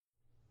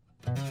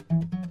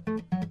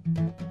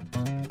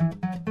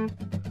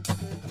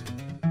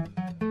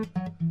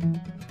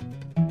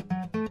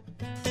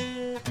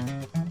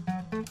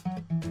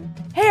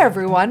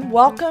everyone,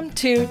 welcome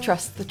to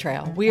Trust the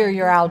Trail. We are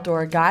your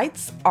outdoor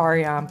guides,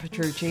 Ariane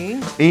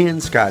Petrucci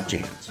and Scott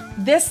Jans.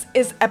 This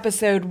is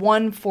episode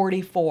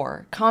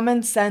 144,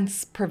 Common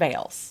Sense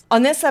Prevails.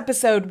 On this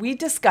episode, we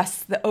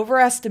discuss the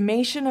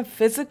overestimation of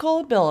physical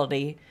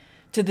ability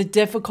to the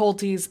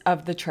difficulties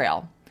of the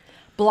trail.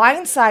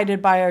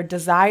 Blindsided by our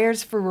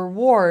desires for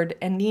reward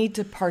and need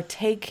to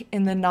partake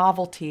in the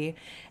novelty,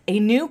 a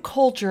new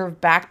culture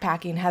of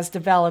backpacking has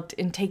developed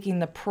in taking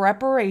the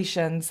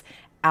preparations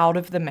out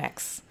of the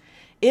mix.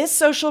 Is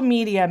social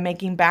media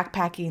making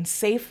backpacking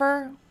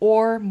safer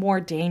or more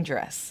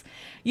dangerous?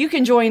 You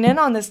can join in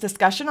on this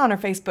discussion on our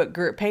Facebook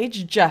group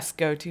page. Just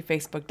go to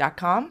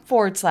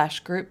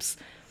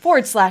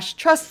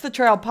facebook.com/groups/Trust the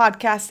Trail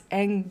podcast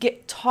and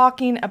get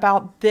talking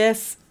about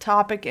this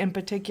topic in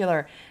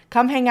particular.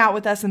 Come hang out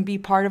with us and be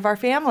part of our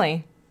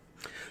family.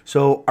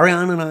 So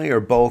Ariane and I are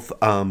both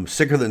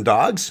sicker than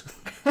dogs.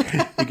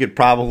 You could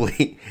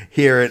probably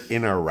hear it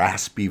in our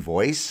raspy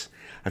voice.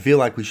 I feel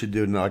like we should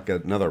do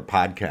another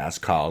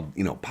podcast called,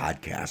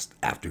 Podcast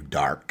After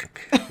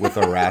Dark with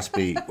a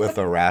raspy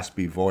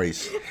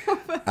voice.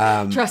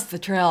 Trust the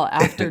Trail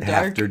After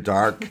Dark. After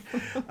dark.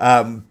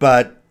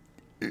 But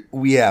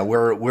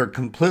we're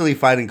completely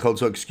fighting cold.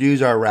 So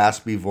excuse our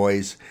raspy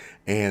voice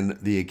and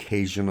the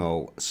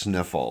occasional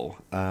sniffle.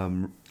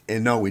 And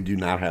no, we do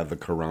not have the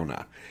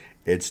corona.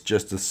 It's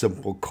just a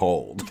simple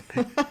cold.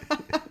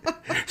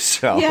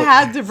 So you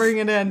had to bring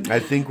it in. I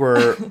think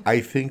we're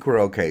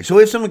okay. So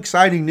we have some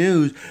exciting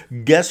news.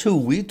 Guess who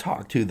we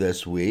talked to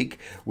this week?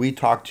 We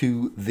talked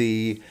to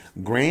the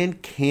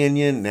Grand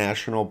Canyon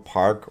National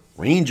Park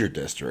Ranger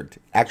District.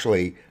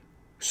 Actually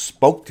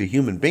spoke to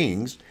human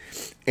beings,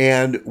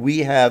 and we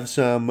have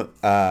some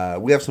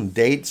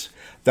dates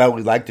that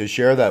we'd like to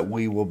share that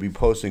we will be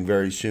posting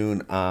very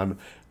soon on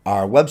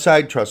our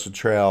website,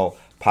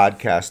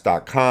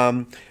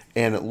 trustthetrailpodcast.com.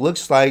 And it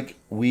looks like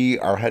we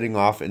are heading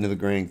off into the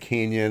Grand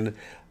Canyon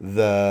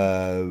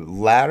the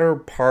latter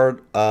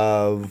part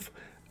of,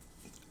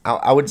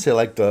 I would say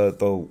like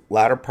the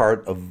latter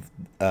part of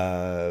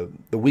the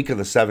week of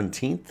the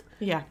 17th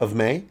of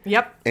May.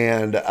 Yep.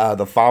 And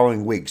the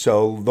following week.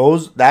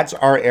 So that's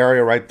our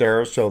area right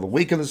there. So the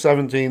week of the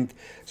 17th,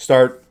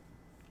 start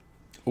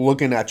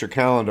looking at your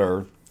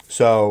calendar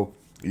so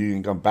you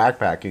can come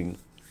backpacking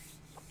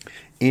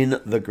in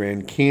the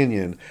Grand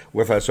Canyon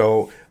with us.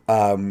 So,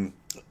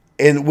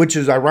 and which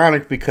is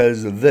ironic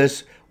because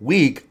this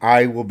week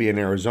I will be in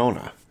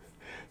Arizona,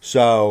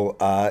 so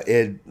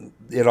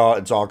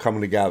it's all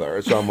coming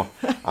together. So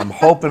I'm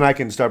hoping I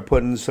can start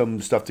putting some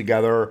stuff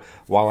together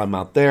while I'm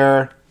out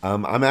there.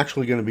 I'm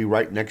actually going to be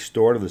right next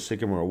door to the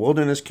Sycamore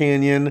Wilderness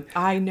Canyon.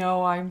 I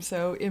know, I'm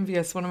so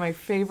envious. One of my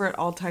favorite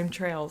all-time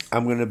trails.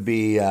 I'm going to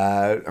be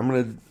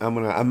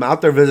I'm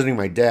out there visiting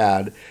my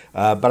dad,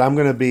 but I'm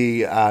going to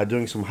be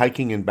doing some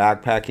hiking and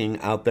backpacking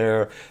out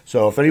there.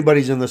 So if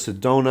anybody's in the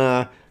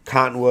Sedona,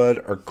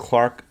 Cottonwood, or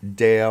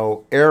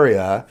Clarkdale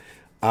area,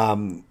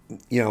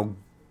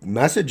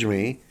 message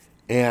me,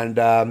 and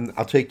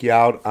I'll take you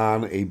out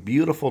on a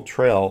beautiful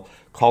trail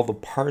called the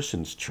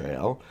Parsons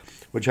Trail,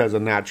 which has a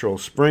natural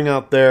spring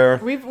out there.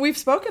 We've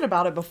spoken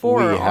about it before.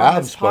 We on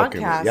have this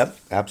spoken. Podcast. Yep,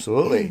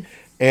 absolutely.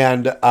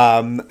 And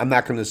I'm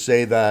not going to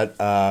say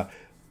that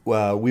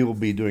we will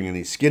be doing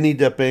any skinny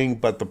dipping,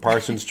 but the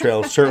Parsons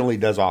Trail certainly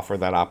does offer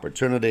that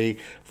opportunity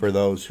for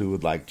those who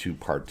would like to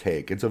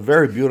partake. It's a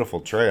very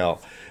beautiful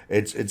trail.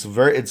 It's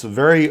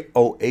very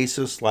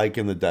oasis-like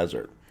in the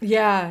desert.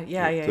 Yeah.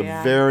 It's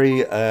a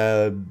very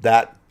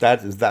that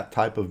is that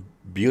type of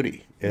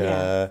beauty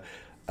on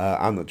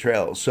the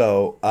trail.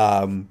 So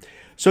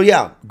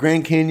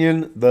Grand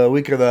Canyon, the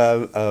week of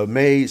the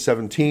May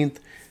 17th.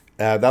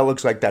 That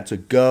looks like that's a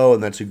go,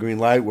 and that's a green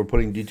light. We're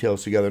putting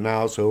details together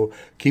now, so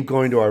keep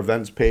going to our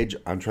events page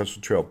on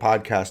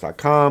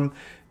trustthetrailpodcast.com.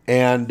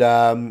 And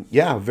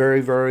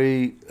very,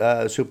 very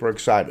super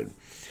excited.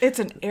 It's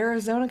an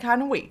Arizona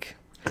kind of week.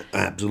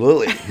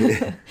 Absolutely.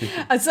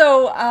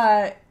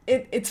 So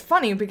it's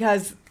funny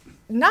because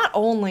not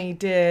only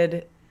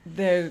did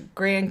the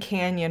Grand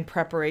Canyon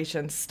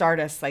preparations start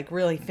us like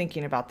really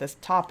thinking about this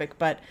topic,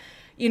 but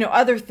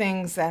other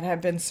things that have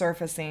been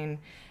surfacing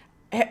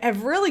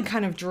have really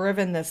kind of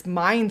driven this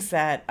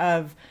mindset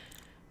of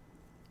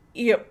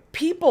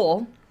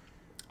people,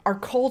 our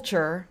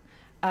culture.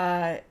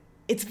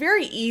 It's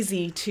very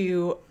easy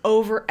to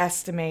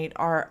overestimate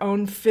our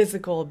own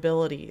physical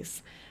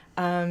abilities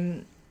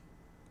and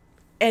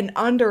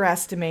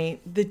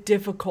underestimate the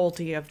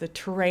difficulty of the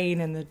terrain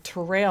and the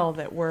trail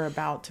that we're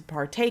about to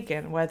partake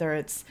in, whether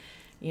it's,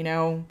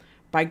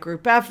 by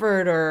group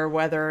effort or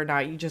whether or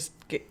not you just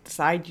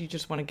decide you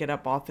just want to get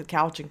up off the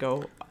couch and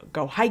go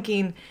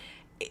hiking.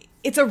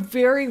 It's a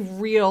very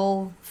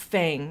real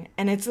thing,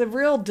 and it's a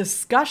real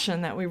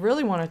discussion that we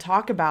really want to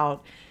talk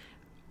about.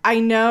 I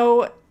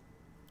know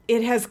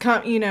it has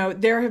come,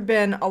 there have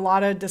been a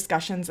lot of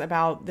discussions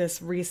about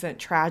this recent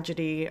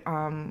tragedy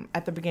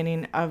at the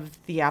beginning of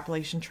the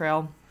Appalachian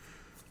Trail.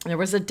 There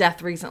was a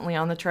death recently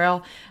on the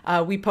trail.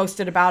 We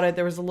posted about it.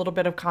 There was a little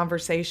bit of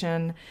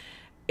conversation.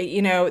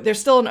 there's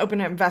still an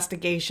open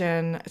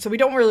investigation, so we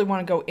don't really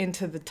want to go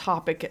into the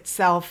topic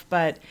itself,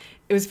 but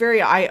it was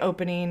very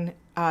eye-opening.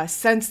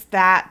 Since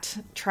that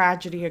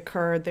tragedy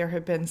occurred, there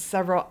have been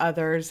several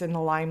others in the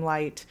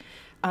limelight.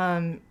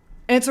 And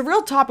it's a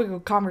real topic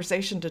of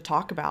conversation to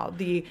talk about,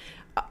 the,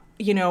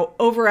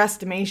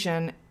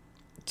 overestimation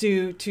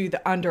due to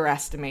the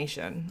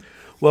underestimation.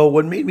 Well,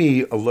 what made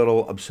me a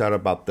little upset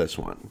about this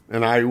one,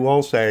 and I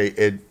will say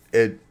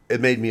it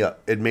made me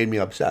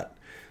upset.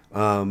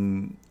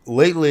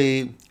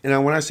 Lately,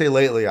 and when I say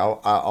lately,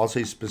 I'll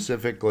say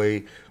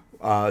specifically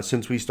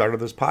since we started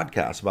this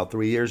podcast about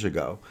 3 years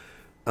ago,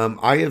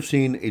 I have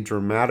seen a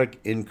dramatic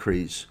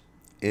increase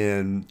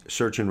in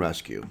search and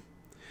rescue,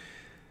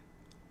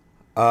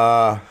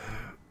 and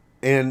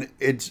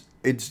it's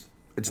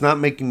not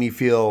making me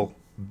feel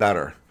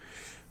better,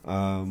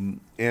 and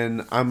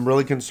I'm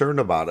really concerned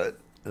about it.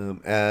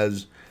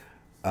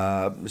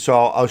 So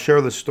I'll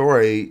share the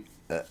story.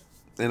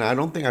 And I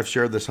don't think I've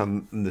shared this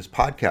on this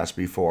podcast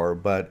before,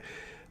 but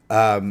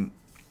the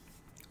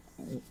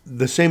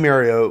same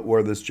area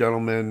where this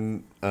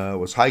gentleman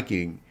was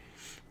hiking,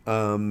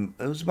 it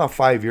was about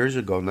 5 years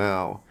ago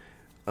now.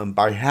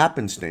 By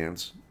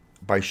happenstance,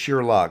 by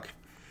sheer luck,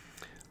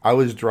 I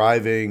was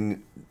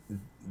driving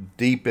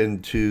deep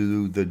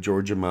into the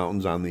Georgia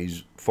mountains on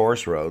these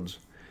forest roads,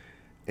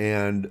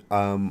 and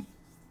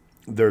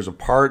there's a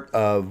part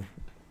of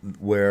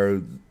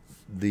where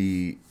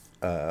the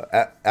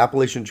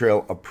Appalachian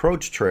Trail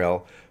approach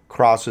trail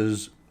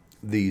crosses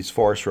these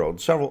forest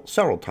roads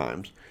several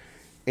times,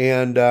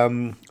 and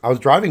I was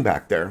driving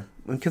back there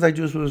because I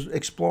just was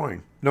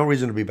exploring. No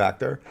reason to be back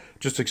there,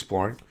 just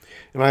exploring,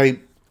 and I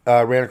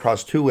ran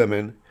across two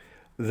women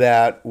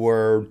that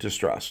were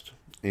distressed,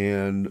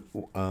 and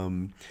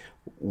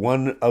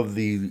one of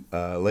the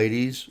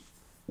ladies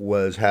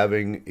was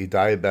having a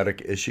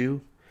diabetic issue,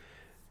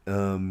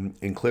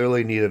 and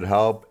clearly needed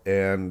help.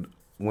 And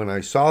when I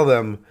saw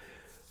them,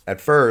 at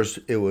first,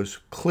 it was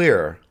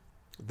clear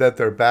that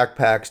their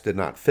backpacks did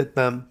not fit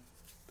them,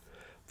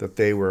 that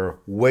they were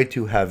way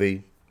too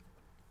heavy,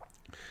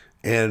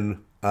 and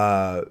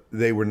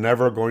they were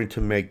never going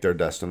to make their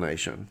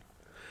destination.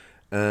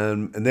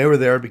 And they were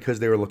there because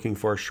they were looking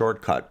for a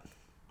shortcut.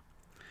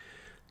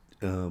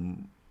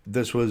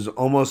 This was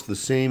almost the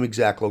same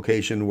exact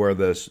location where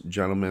this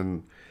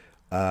gentleman,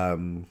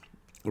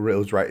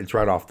 it's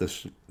right off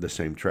the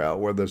same trail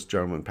where this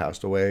gentleman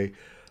passed away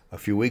a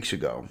few weeks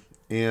ago.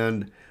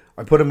 And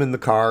I put him in the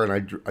car,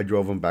 and I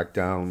drove him back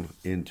down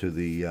into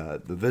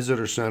the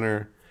visitor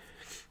center.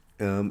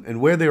 And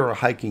where they were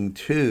hiking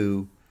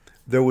to,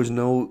 there was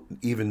no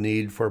even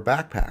need for a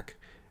backpack.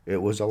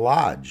 It was a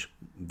lodge.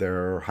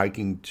 They're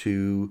hiking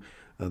to,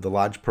 the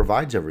lodge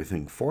provides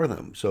everything for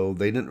them. So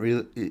they didn't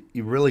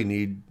really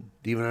need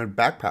to even have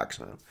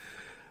backpacks on.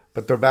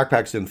 But their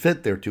backpacks didn't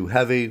fit. They're too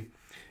heavy.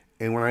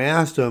 And when I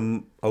asked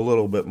them a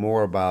little bit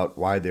more about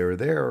why they were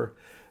there,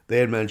 they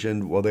had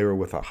mentioned, well, they were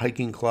with a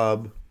hiking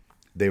club.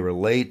 They were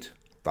late.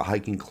 The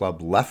hiking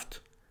club left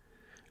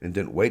and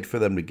didn't wait for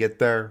them to get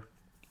there.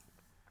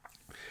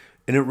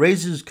 And it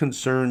raises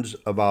concerns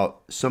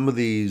about some of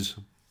these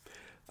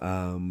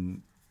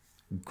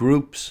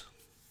groups,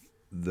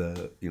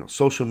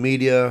 social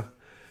media,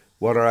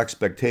 what are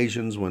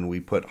expectations when we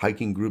put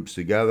hiking groups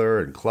together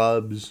and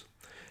clubs.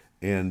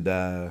 And,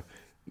 we're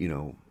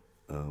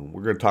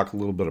going to talk a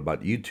little bit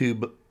about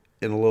YouTube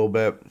in a little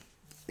bit.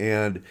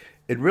 And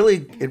it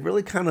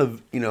really kind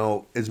of,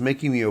 is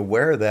making me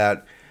aware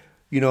that,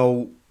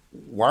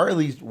 why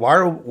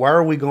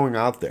are we going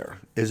out there?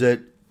 Is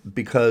it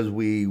because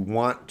we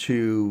want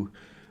to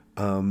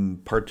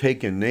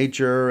partake in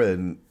nature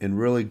and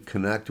really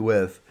connect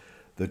with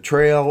the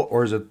trail,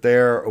 or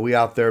are we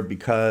out there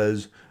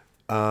because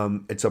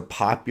it's a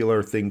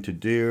popular thing to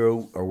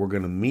do, or we're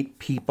going to meet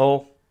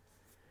people?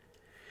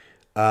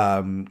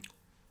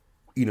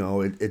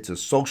 It's a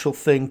social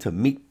thing to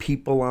meet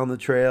people on the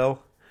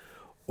trail.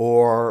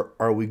 Or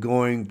are we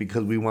going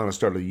because we want to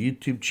start a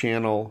YouTube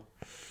channel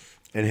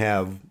and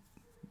have,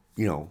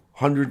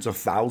 hundreds of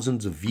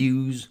thousands of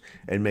views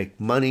and make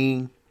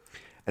money?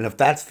 And if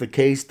that's the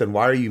case, then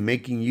why are you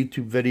making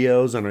YouTube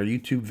videos? And are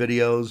YouTube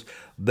videos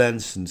then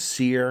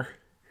sincere?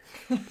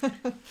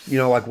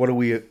 What do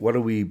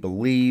we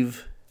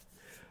believe?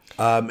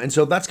 And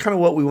so that's kind of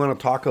what we want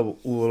to talk a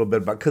little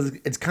bit about, because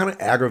it's kind of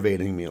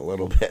aggravating me a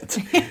little bit.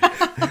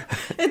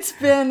 It's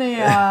been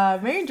a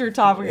major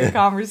topic of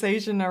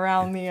conversation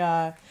around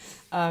the,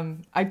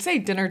 I'd say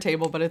dinner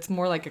table, but it's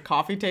more like a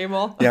coffee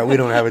table. Yeah, we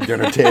don't have a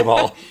dinner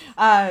table.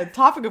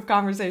 Topic of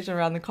conversation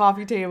around the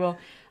coffee table.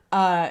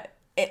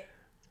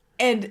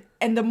 And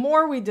the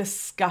more we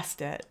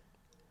discussed it,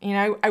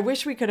 I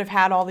wish we could have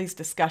had all these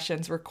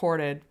discussions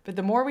recorded, but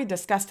the more we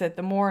discussed it,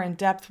 the more in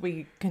depth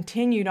we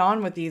continued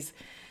on with these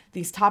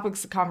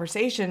topics of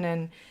conversation.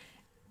 And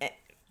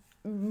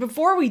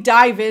before we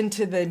dive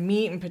into the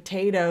meat and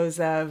potatoes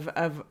of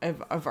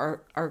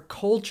our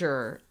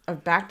culture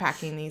of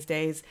backpacking these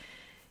days,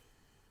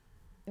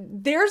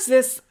 there's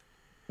this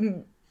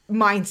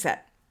mindset,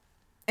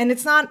 and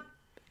it's not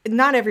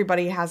not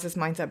everybody has this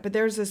mindset, but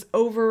there's this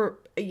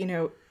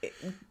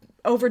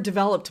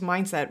overdeveloped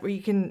mindset where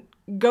you can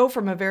go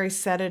from a very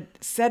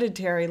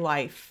sedentary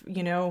life,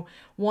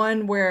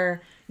 one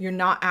where you're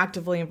not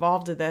actively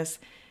involved in this,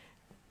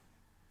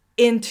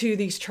 into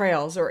these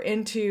trails or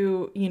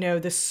into,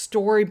 the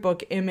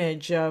storybook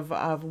image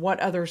of what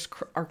others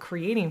are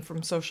creating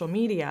from social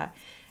media.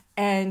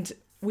 And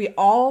we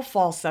all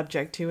fall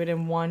subject to it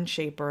in one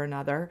shape or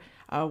another,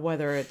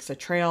 whether it's a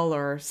trail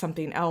or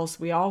something else.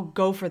 We all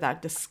go for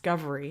that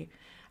discovery.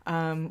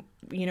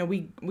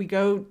 We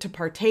go to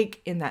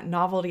partake in that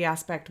novelty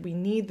aspect. We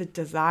need the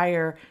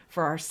desire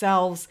for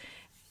ourselves.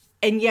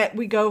 And yet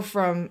we go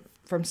from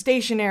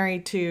stationary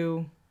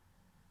to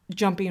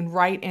jumping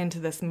right into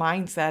this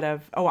mindset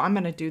of, oh, I'm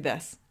going to do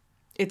this.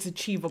 It's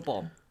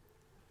achievable.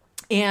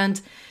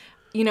 And,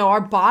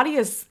 our body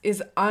is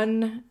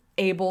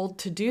unable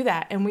to do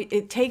that. And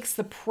it takes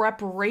the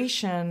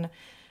preparation,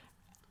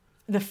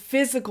 the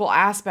physical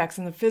aspects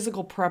and the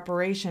physical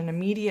preparation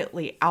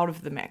immediately out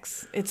of the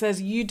mix. It says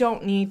you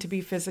don't need to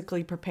be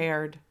physically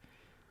prepared.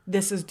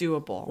 This is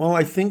doable. Well,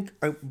 I think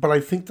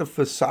the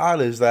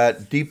facade is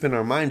that deep in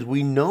our minds,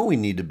 we know we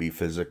need to be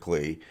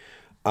physically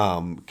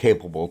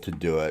capable to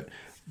do it.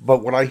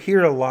 But what I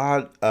hear a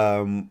lot,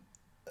 and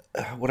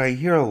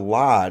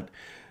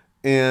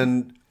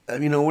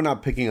we're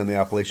not picking on the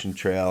Appalachian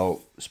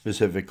Trail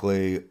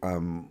specifically,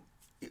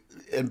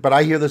 but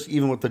I hear this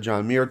even with the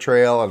John Muir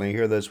Trail, and I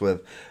hear this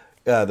with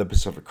the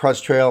Pacific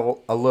Crest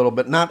Trail a little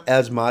bit, not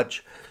as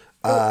much.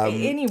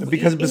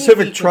 Because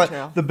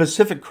the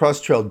Pacific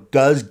Crest Trail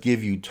does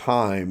give you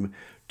time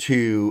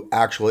to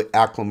actually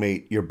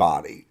acclimate your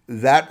body.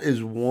 That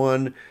is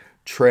one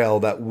trail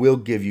that will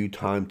give you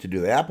time to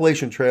do. The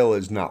Appalachian Trail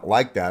is not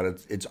like that.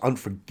 It's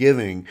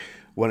unforgiving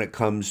when it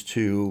comes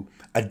to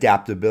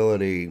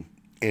adaptability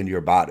in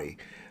your body.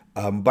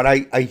 But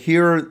I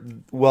hear,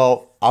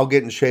 well, I'll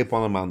get in shape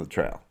while I'm on the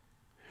trail.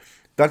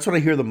 That's what I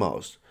hear the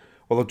most.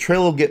 Well, the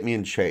trail will get me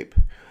in shape.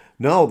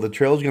 No, the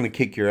trail is going to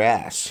kick your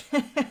ass.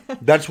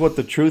 That's what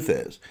the truth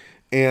is.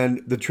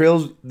 And the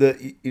trails,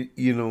 there's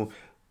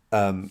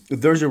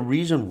a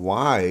reason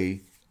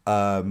why,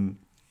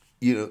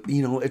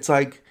 it's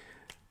like,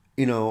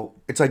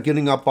 it's like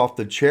getting up off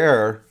the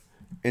chair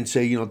and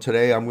say,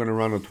 today I'm going to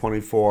run a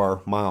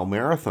 24-mile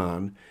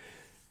marathon.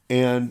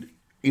 And,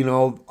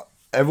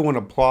 everyone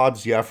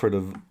applauds the effort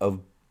of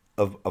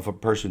a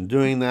person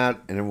doing that.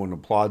 And everyone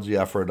applauds the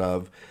effort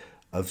of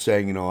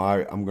saying,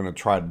 I'm going to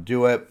try to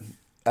do it.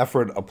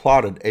 Effort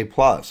applauded, A+.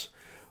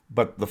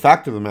 But the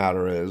fact of the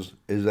matter is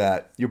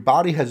that your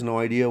body has no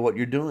idea what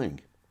you're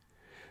doing.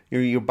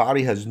 Your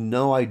body has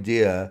no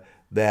idea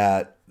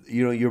that,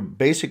 your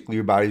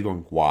body's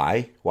going,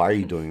 why? Why are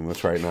you doing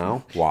this right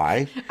now?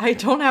 Why? I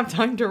don't have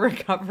time to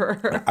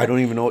recover. I don't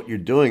even know what you're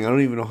doing. I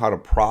don't even know how to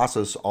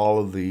process all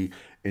of the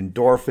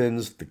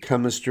endorphins, the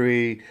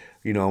chemistry,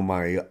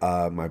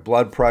 my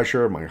blood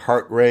pressure, my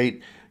heart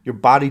rate. Your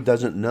body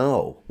doesn't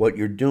know what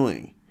you're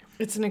doing.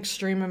 It's an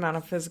extreme amount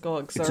of physical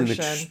exertion. It's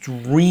an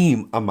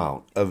extreme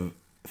amount of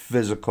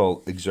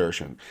physical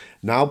exertion.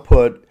 Now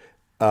put,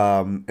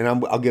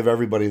 I'll give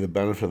everybody the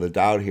benefit of the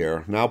doubt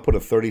here. Now put a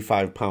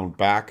 35-pound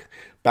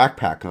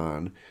backpack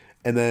on,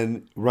 and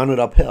then run it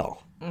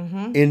uphill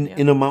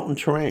in a mountain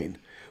terrain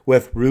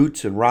with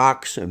roots and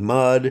rocks and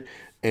mud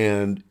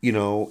and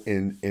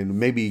in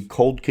maybe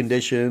cold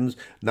conditions.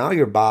 Now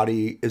your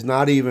body is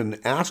not even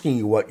asking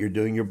you what you're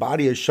doing. Your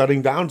body is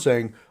shutting down,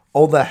 saying,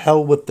 "Oh, the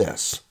hell with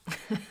this."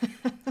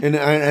 And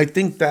I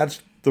think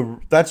that's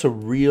a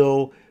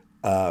real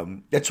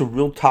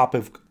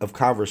topic of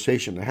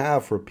conversation to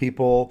have for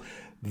people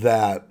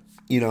that,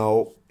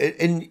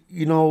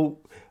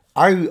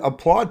 I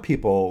applaud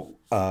people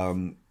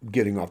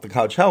getting off the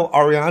couch. Hell,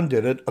 Ariane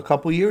did it a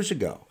couple years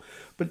ago.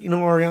 But,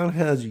 Ariane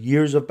has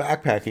years of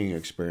backpacking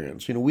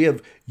experience. We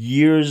have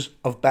years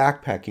of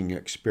backpacking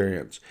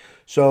experience.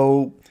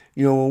 So,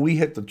 when we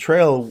hit the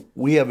trail,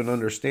 we have an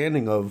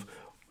understanding of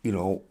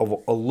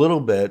a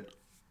little bit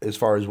as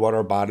far as what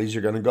our bodies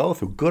are going to go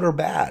through, good or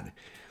bad.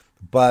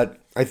 But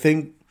I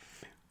think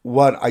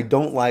what I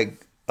don't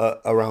like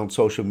around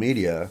social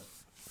media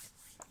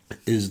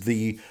is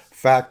the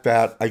fact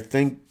that I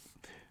think,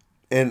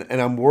 and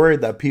I'm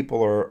worried that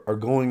people are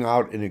going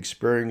out and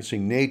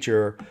experiencing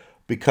nature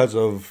because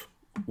of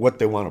what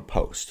they want to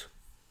post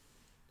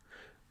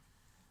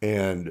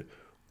and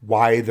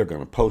why they're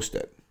going to post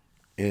it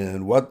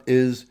and what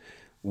is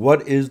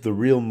the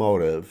real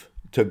motive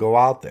to go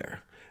out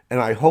there.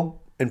 And I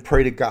hope and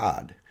pray to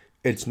God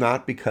it's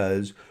not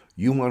because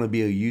you want to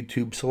be a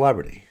YouTube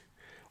celebrity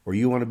or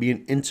you want to be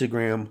an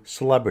Instagram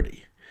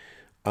celebrity.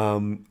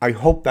 I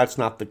hope that's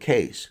not the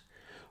case.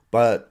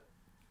 But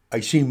I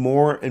see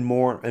more and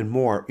more and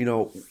more.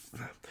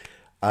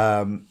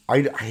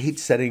 I hate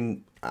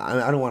setting,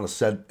 I don't want to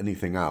set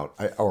anything out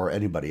or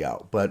anybody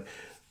out. But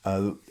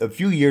a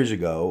few years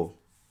ago,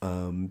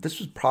 this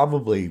was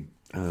probably,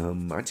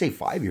 I'd say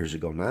 5 years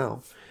ago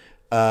now,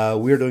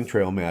 we were doing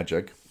Trail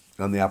Magic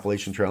on the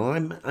Appalachian Trail.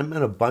 And I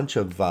met a bunch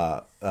of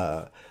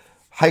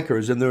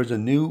hikers, and there was a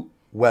new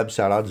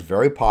website out. It's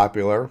very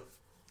popular.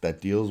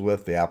 that deals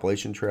with the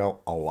Appalachian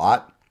Trail a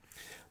lot.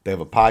 They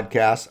have a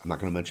podcast. I'm not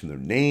going to mention their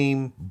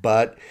name,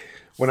 but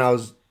when I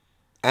was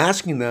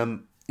asking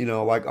them,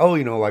 like, oh,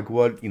 like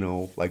what,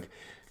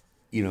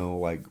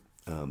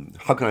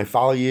 how can I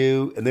follow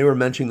you? And they were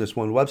mentioning this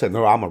one website.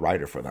 No, I'm a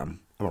writer for them.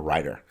 I'm a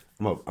writer.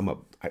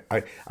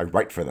 I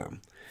write for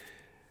them.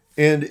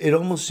 And it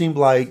almost seemed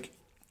like,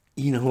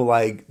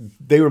 like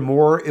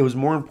it was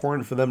more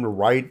important for them to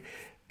write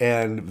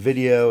and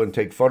video and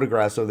take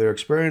photographs of their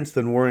experience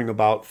than worrying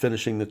about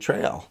finishing the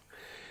trail.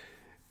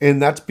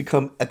 And that's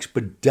become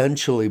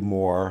exponentially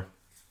more,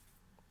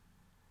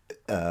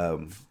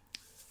 that's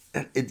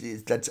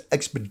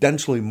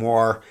exponentially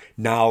more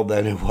now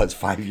than it was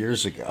 5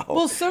 years ago.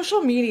 Well,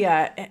 social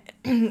media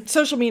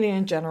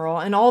in general,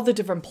 and all the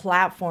different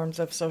platforms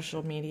of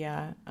social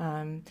media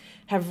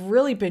have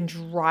really been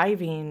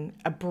driving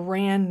a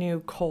brand new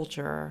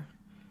culture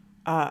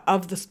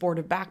of the sport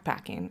of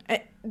backpacking.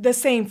 The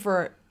same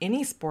for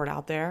any sport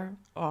out there,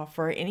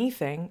 for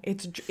anything.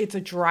 It's a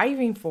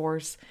driving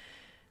force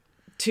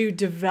to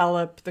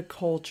develop the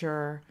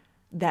culture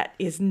that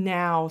is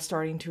now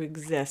starting to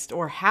exist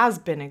or has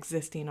been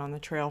existing on the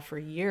trail for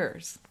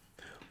years.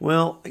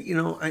 Well,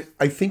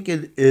 I think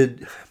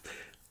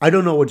I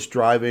don't know what's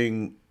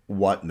driving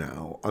what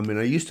now. I mean,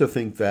 I used to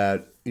think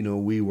that,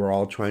 we were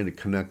all trying to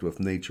connect with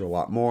nature a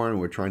lot more and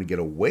we're trying to get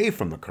away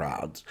from the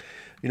crowds.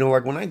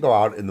 Like when I go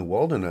out in the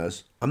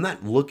wilderness, I'm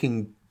not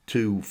looking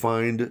to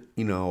find,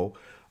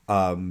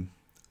 I'm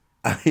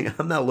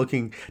not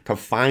looking to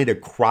find a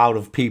crowd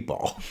of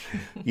people,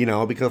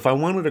 because if I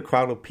wanted a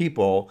crowd of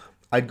people,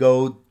 I'd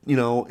go,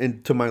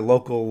 into my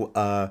local,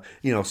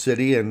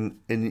 city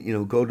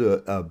and go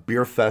to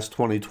Beer Fest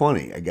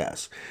 2020, I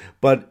guess.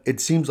 But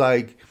it seems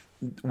like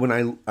when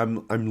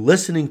I'm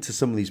listening to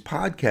some of these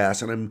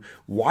podcasts and I'm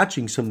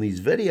watching some of these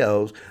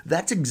videos,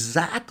 that's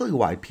exactly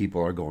why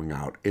people are going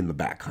out in the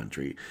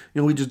backcountry.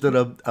 We just did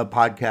a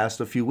podcast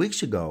a few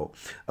weeks ago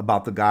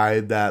about the guy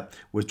that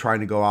was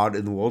trying to go out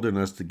in the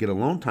wilderness to get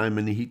alone time,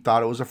 and he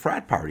thought it was a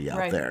frat party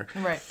out there.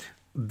 Right.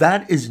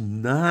 That is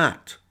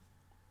not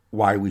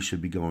why we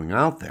should be going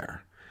out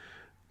there.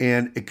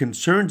 And it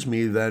concerns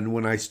me then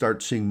when I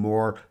start seeing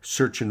more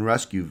search and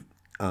rescue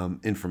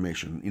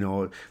information.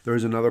 There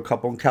was another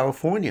couple in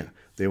California.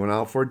 They went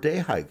out for a day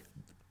hike.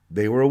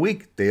 They were a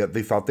week.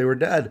 They thought they were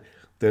dead.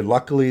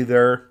 Luckily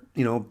they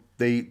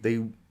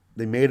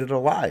made it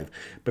alive.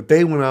 But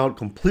they went out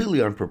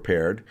completely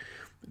unprepared,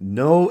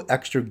 no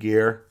extra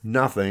gear,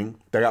 nothing.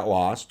 They got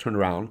lost, turned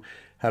around,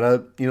 had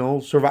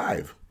to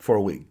survive for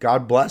a week.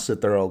 God bless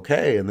it, they're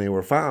okay, and they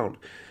were found.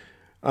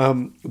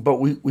 But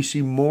we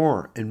see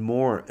more and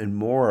more and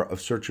more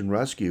of search and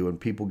rescue and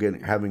people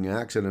having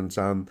accidents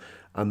on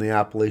the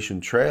Appalachian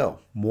Trail,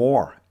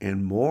 more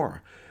and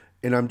more.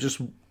 And I'm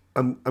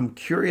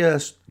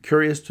curious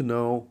to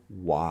know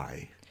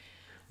why.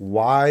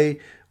 Why,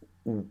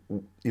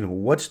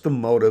 what's the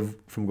motive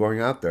from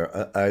going out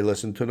there? I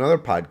listened to another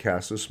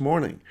podcast this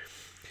morning.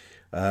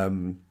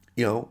 They're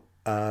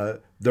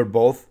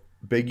both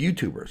big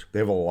YouTubers. They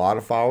have a lot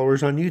of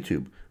followers on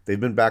YouTube. They've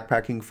been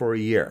backpacking for a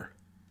year.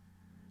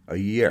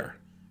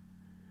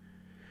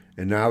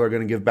 And now they're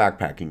going to give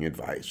backpacking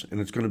advice. And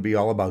it's going to be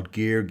all about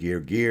gear.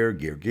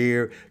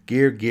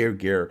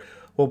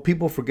 Well,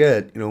 people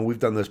forget, we've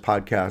done this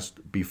podcast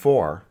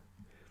before,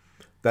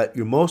 that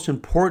your most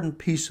important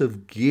piece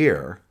of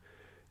gear,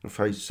 if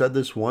I said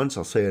this once,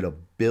 I'll say it 1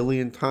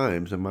 billion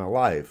times in my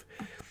life.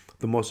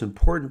 The most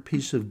important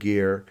piece of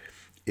gear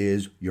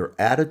is your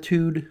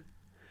attitude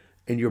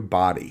and your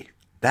body.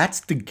 That's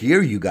the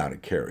gear you got to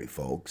carry,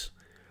 folks.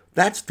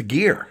 That's the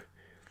gear.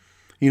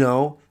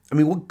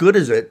 What good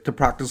is it to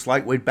practice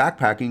lightweight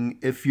backpacking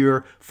if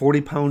you're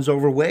 40 pounds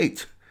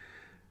overweight?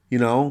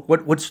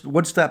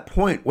 What's that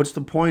point? What's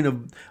the point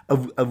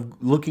of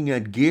looking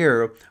at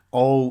gear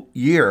all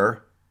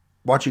year,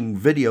 watching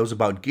videos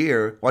about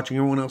gear, watching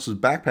everyone else's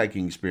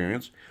backpacking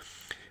experience,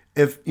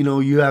 if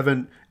you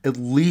haven't at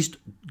least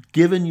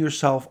given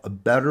yourself a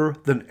better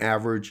than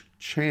average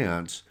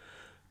chance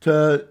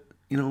to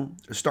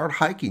start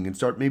hiking and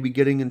start maybe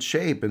getting in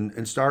shape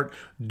and start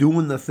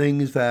doing the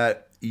things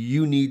that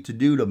you need to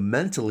do to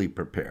mentally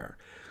prepare,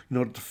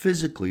 to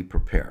physically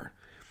prepare.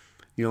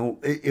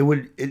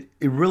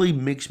 It really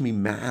makes me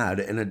mad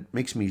and it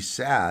makes me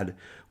sad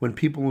when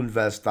people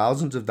invest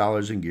thousands of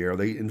dollars in gear.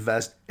 They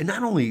invest in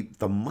not only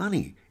the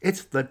money,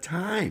 it's the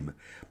time.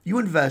 You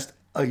invest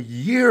a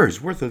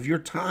year's worth of your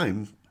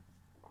time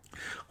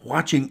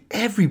watching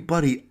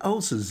everybody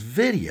else's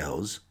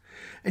videos,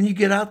 and you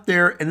get out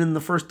there and in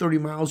the first 30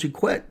 miles you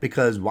quit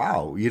because,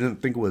 wow, you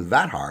didn't think it was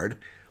that hard.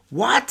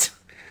 What?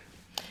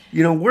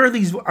 Where are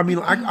these? I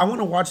want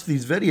to watch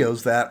these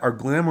videos that are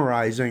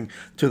glamorizing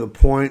to the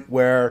point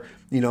where,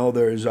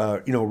 there's,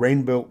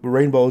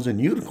 rainbows and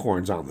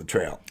unicorns on the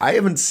trail. I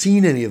haven't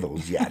seen any of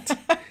those yet.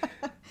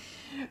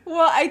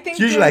 Well, I think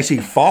usually I see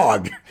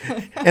fog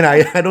and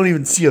I don't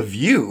even see a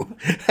view.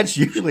 That's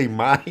usually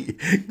my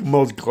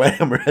most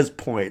glamorous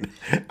point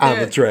on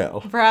the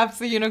trail. Perhaps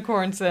the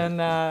unicorns and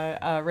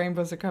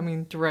rainbows are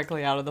coming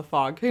directly out of the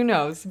fog. Who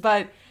knows?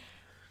 But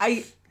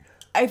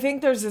I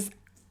think there's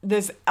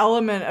this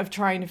element of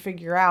trying to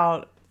figure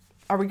out,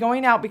 are we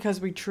going out because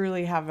we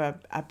truly have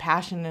a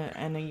passion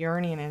and a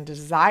yearning and a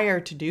desire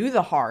to do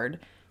the hard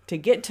to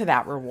get to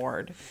that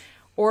reward?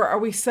 Or are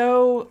we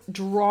so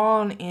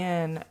drawn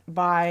in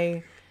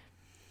by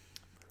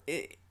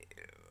the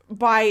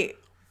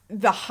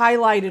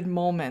highlighted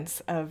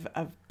moments of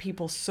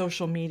people's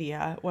social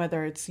media,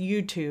 whether it's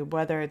YouTube,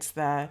 whether it's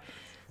the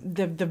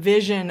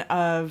vision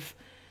of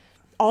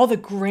all the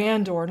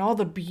grandeur and all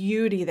the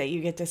beauty that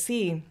you get to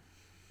see?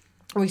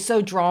 Are we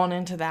so drawn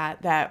into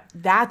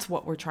that's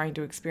what we're trying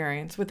to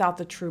experience without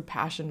the true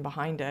passion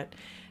behind it?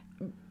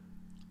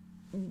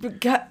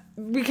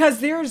 Because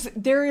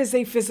there is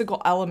a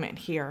physical element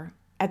here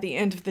at the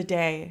end of the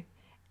day,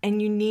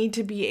 and you need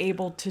to be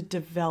able to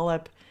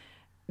develop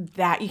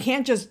that. You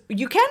can just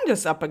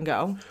up and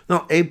go.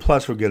 No, A+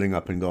 for getting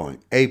up and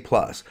going. A+.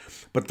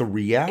 But the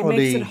reality, it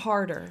makes it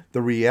harder.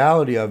 The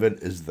reality of it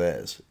is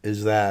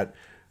that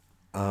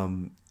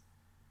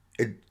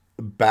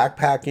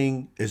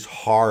backpacking is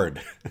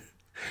hard,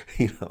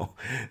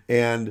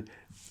 and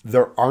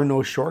there are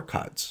no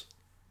shortcuts.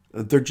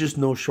 There are just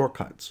no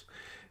shortcuts.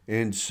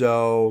 And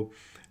so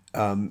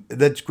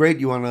that's great.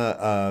 You want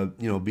to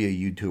be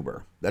a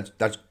YouTuber.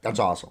 That's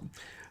awesome.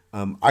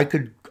 I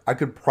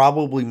could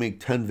probably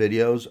make 10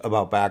 videos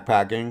about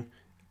backpacking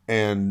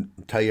and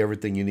tell you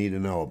everything you need to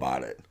know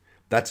about it.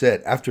 That's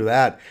it. After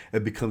that,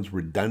 it becomes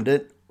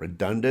redundant.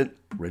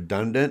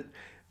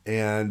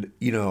 And,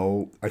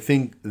 I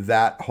think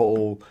that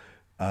whole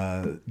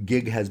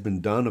gig has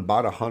been done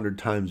about 100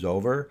 times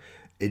over.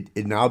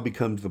 It now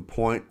becomes the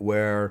point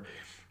where,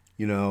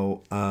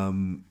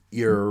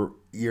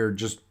 you're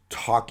just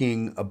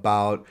talking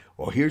about,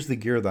 well, here's the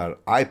gear that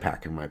I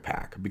pack in my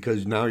pack,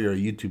 because now you're a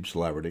YouTube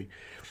celebrity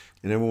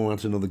and everyone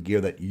wants to know the gear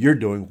that you're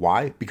doing.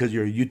 Why? Because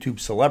you're a YouTube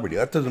celebrity.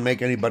 That doesn't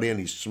make anybody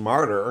any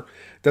smarter.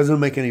 It doesn't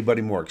make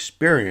anybody more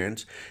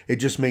experienced. It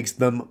just makes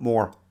them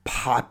more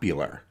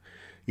popular.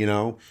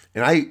 And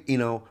when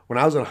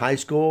I was in high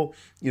school,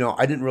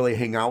 I didn't really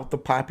hang out with the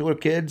popular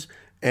kids.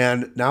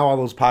 And now all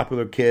those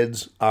popular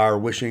kids are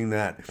wishing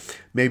that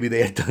maybe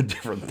they had done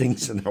different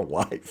things in their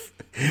life.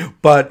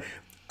 But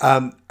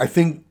I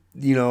think,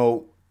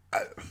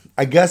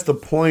 I guess the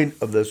point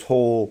of this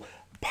whole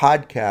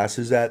podcast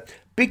is that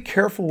be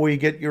careful where you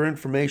get your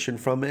information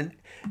from,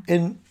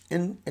 and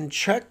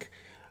check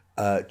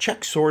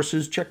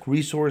sources, check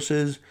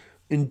resources,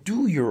 and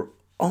do your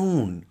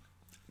own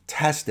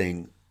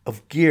testing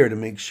of gear to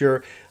make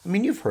sure. I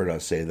mean, you've heard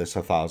us say this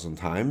 1,000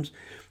 times.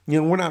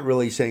 We're not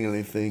really saying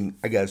anything,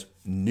 I guess,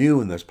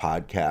 new in this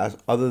podcast,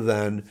 other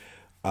than,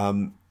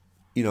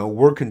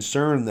 we're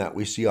concerned that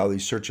we see all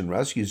these search and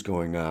rescues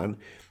going on,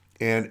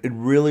 and it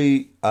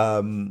really,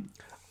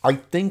 I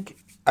think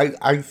I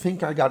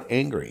got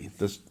angry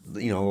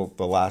the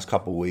last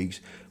couple of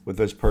weeks with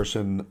this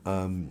person,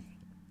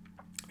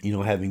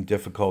 having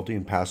difficulty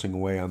in passing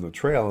away on the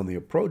trail, on the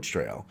approach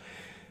trail.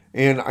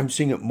 And I'm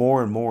seeing it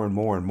more and more and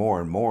more and more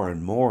and more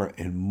and more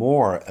and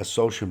more as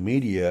social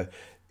media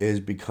is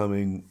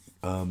becoming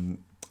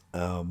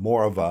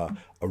more of a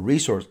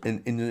resource.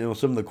 And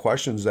some of the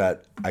questions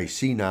that I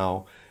see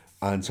now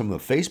on some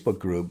of the Facebook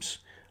groups,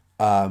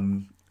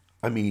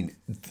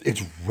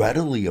 it's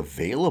readily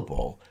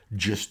available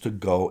just to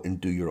go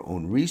and do your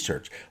own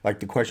research.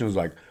 Like the question is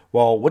like,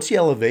 well, what's the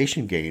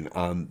elevation gain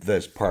on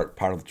this part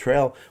of the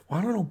trail? Well,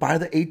 I don't know, buy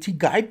the AT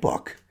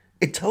guidebook.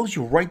 It tells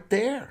you right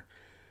there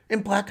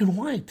in black and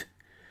white.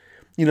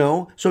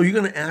 So you're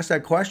going to ask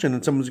that question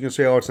and someone's going to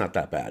say, oh, it's not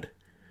that bad.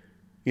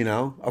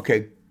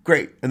 Okay,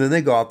 great. And then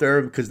they go out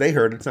there because they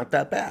heard it's not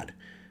that bad.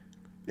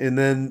 And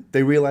then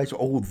they realize,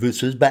 oh,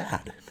 this is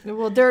bad.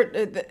 Well,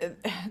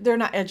 they're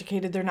not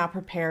educated. They're not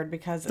prepared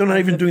because they're not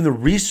even doing the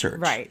research.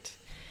 Right.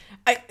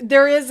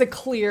 There is a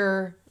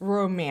clear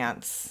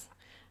romance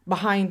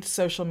behind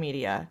social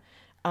media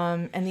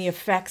and the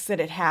effects that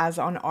it has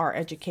on our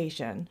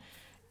education.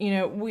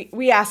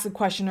 We asked the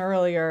question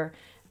earlier,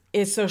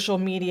 is social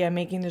media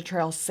making the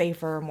trail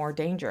safer or more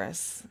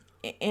dangerous?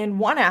 In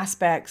one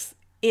aspect,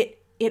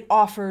 it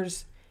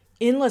offers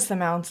endless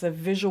amounts of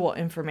visual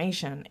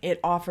information. It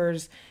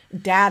offers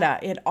data.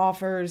 It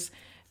offers,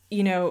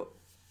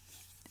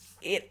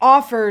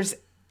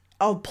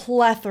 a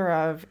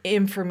plethora of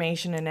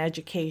information and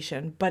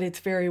education, but it's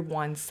very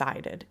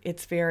one-sided.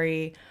 It's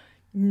very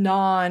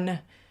non-factual.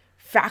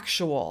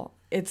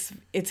 It's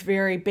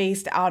very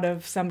based out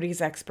of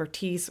somebody's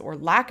expertise or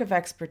lack of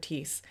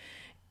expertise.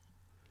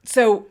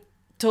 So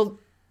to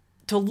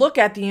look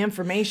at the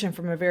information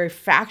from a very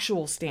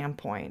factual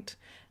standpoint,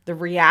 the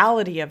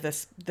reality of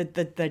this, the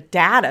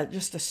data,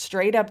 just the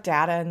straight up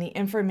data and the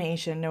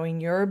information, knowing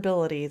your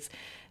abilities,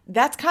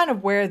 that's kind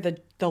of where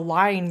the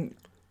line,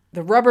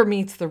 the rubber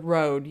meets the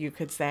road, you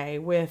could say,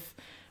 with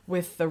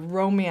the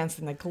romance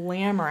and the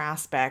glamour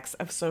aspects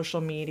of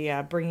social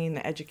media, bringing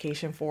the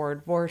education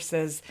forward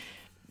versus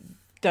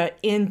the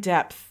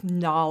in-depth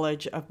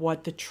knowledge of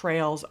what the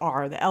trails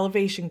are, the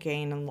elevation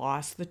gain and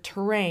loss, the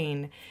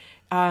terrain,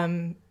 how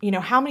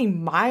many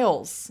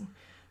miles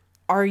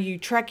are you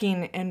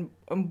trekking, and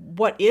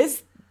what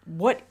is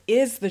what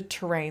is the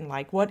terrain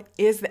like? What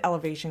is the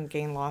elevation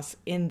gain loss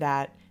in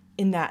that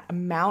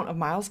amount of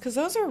miles? Because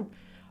that's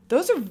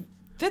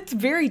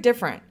very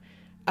different.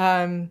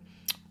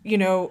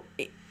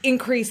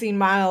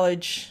 Increasing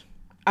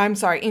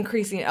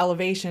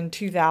elevation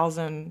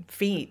 2,000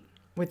 feet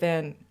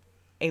within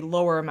a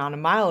lower amount of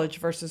mileage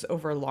versus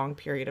over a long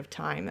period of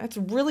time. That's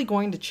really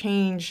going to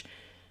change.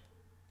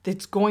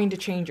 It's going to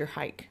change your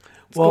hike.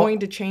 It's going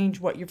to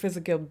change what your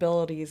physical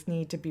abilities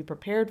need to be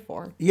prepared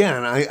for. Yeah,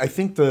 and I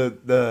think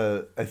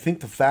the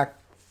fact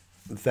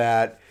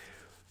that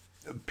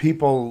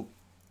people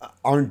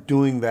aren't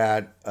doing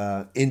that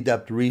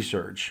in-depth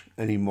research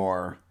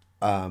anymore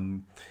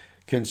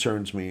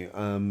concerns me.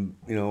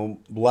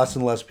 Less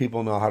and less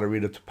people know how to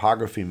read a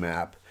topography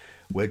map,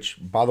 which,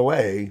 by the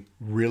way,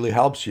 really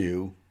helps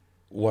you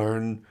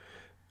learn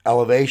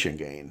elevation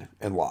gain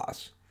and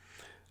loss.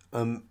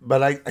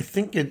 But I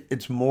think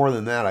it's more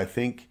than that. I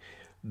think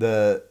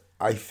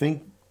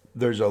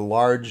there's a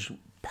large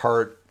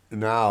part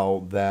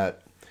now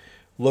that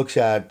looks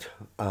at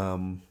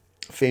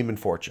fame and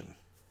fortune.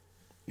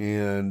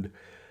 And,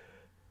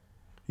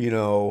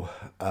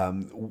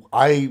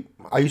 I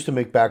used to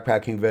make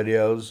backpacking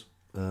videos,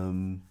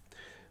 and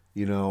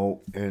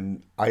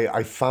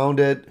I found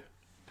it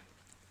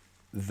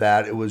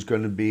that it was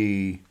going to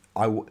be,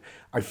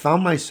 I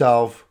found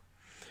myself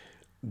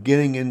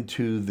getting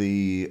into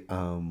the,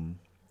 am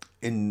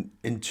I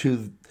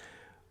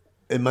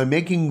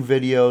making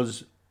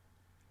videos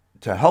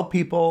to help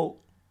people,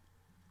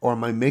 or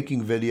am I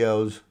making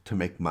videos to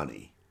make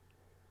money?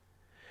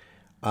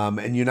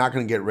 And you're not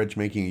going to get rich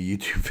making a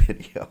YouTube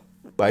video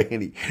by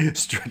any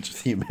stretch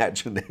of the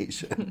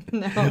imagination.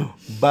 No.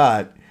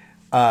 But,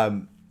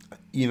 I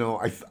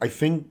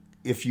think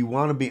if you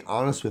want to be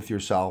honest with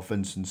yourself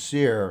and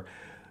sincere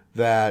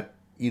that,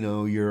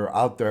 you're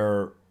out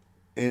there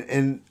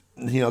and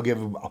I'll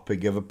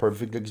give a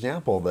perfect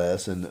example of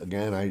this. And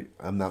again,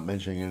 I'm not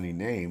mentioning any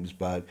names,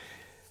 but,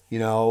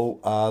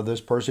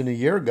 this person a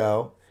year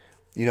ago,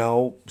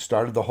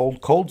 started the whole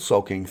cold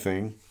soaking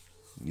thing.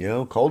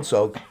 Cold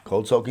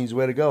soaking's the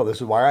way to go. This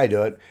is why I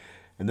do it.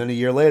 And then a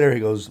year later, he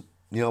goes,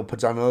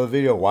 puts out another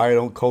video, why I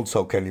don't cold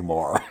soak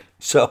anymore.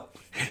 So,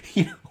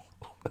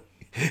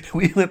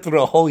 we went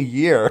through a whole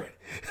year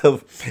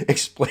of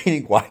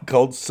explaining why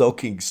cold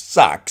soaking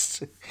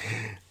sucks.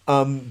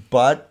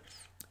 But,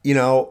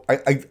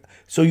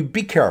 so you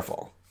be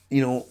careful.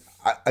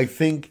 I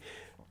think,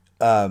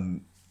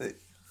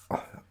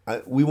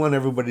 we want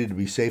everybody to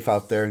be safe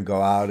out there and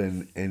go out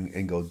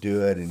and go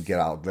do it and get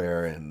out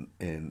there and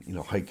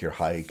hike your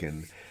hike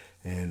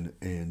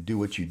and do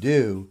what you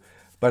do.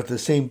 But at the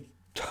same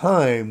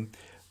time,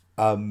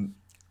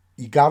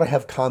 you got to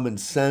have common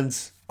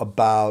sense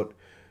about,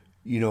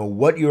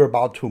 what you're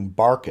about to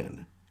embark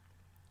in.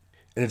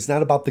 And it's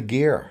not about the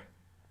gear.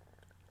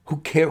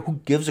 Who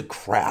gives a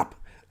crap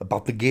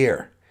about the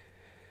gear?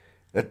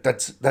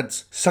 That's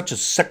such a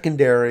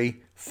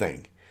secondary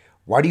thing.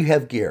 Why do you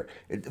have gear?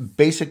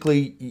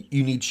 Basically,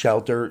 you need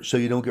shelter so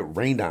you don't get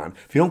rained on.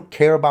 If you don't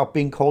care about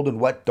being cold and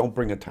wet, don't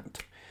bring a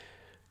tent.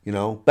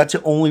 That's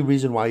the only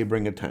reason why you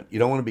bring a tent. You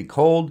don't want to be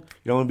cold.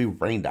 You don't want to be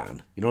rained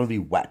on. You don't want to be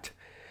wet.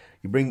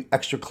 You bring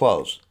extra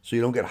clothes so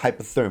you don't get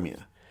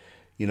hypothermia.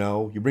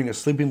 You bring a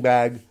sleeping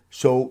bag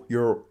so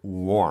you're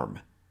warm.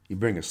 You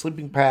bring a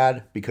sleeping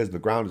pad because the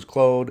ground is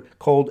cold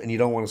and you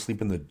don't want to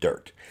sleep in the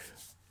dirt.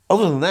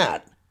 Other than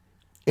that,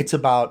 it's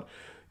about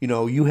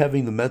you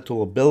having the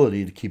mental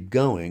ability to keep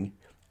going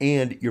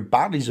and your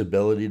body's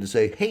ability to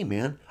say, hey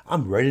man,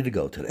 I'm ready to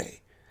go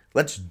today.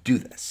 Let's do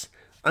this.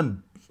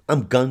 I'm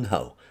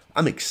gung-ho.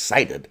 I'm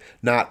excited.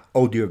 Not,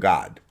 oh dear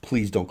God,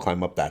 please don't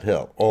climb up that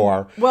hill.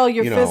 Or,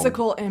 your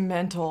physical and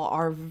mental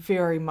are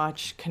very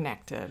much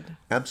connected.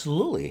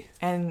 Absolutely.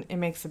 And it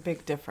makes a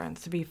big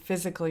difference. To be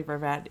physically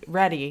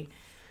ready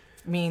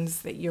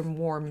means that you're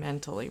more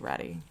mentally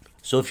ready.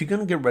 So if you're going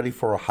to get ready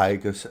for a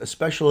hike,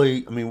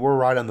 especially, we're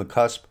right on the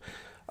cusp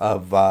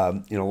of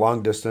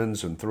long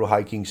distance and through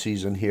hiking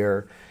season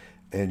here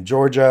in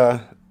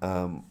Georgia.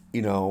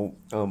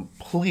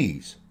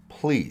 Please,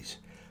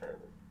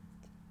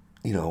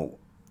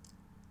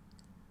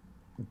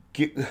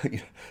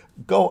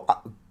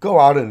 go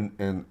out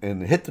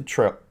and hit the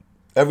trail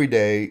every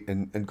day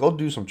and go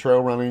do some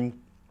trail running.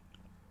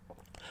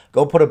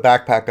 Go put a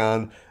backpack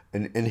on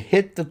and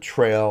hit the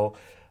trail.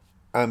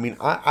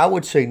 I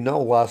would say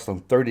no less than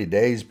 30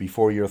 days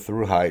before your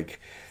through hike,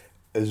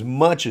 as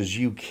much as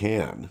you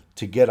can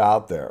to get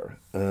out there.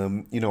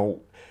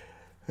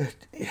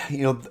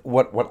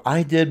 What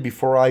I did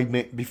before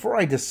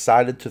I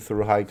decided to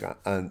through hike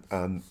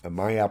on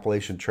my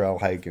Appalachian Trail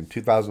hike in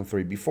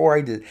 2003, before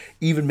I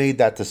even made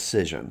that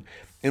decision.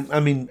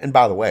 And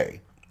by the way,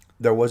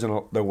 there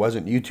wasn't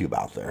YouTube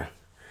out there.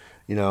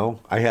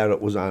 I had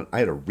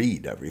to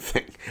read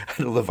everything. I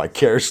had to live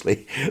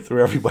vicariously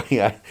through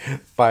everybody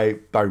by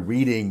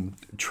reading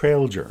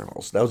trail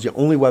journals. That was the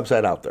only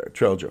website out there,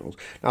 trail journals.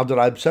 Now, did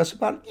I obsess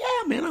about it?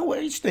 Yeah, man,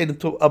 I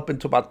stayed up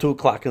until about 2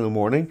 o'clock in the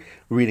morning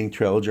reading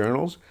trail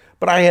journals.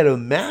 but I had to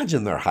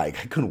imagine their hike.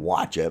 I couldn't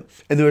watch it,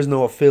 and there was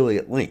no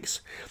affiliate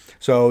links.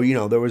 So,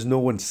 there was no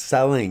one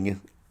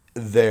selling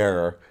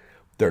their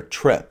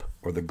trip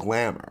or the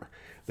glamour.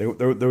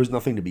 There was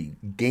nothing to be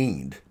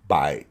gained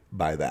by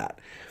that.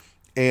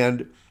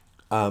 And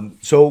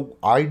so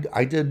I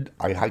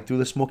hiked through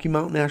the Smoky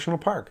Mountain National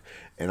Park,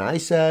 and I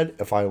said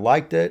if I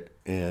liked it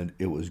and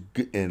it was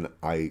good and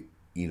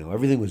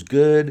everything was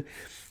good,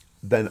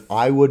 then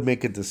I would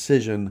make a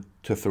decision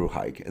to through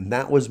hike. And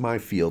that was my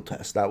field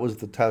test. That was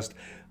the test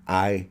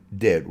I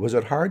did. Was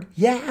it hard?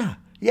 Yeah,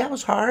 it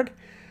was hard.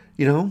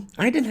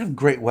 I didn't have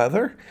great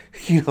weather.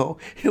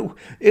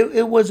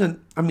 It wasn't,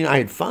 I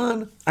had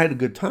fun. I had a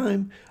good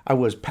time. I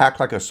was packed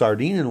like a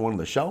sardine in one of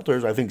the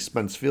shelters. I think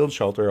Spence Field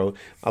Shelter,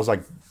 I was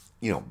like,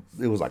 it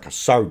was like a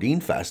sardine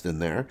fest in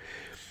there.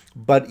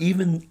 But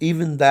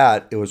even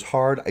that, it was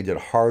hard. I did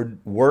hard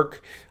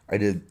work. I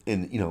did,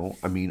 and,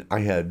 I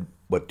had,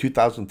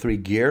 2003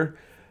 gear.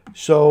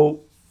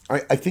 So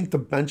I think the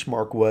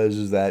benchmark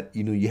was that,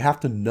 you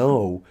have to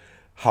know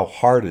how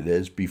hard it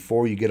is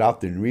before you get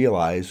out there and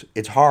realize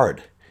it's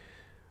hard.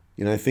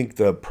 I think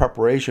the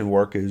preparation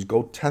work is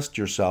go test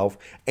yourself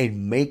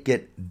and make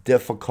it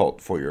difficult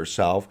for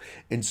yourself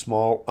in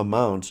small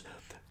amounts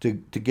to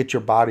get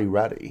your body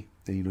ready.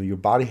 Your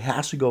body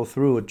has to go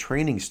through a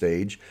training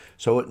stage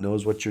so it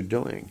knows what you're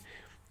doing.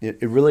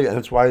 It really,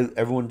 that's why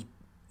everyone's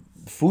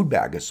food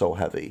bag is so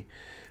heavy.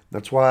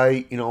 That's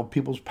why,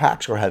 people's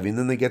packs are heavy. And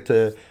then they get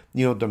to,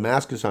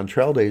 Damascus on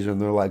trail days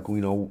and they're like,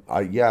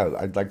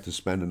 I'd like to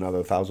spend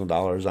another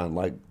 $1,000 on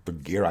like the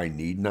gear I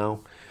need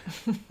now,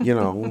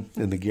 and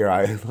the gear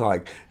I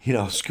like,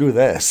 screw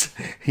this.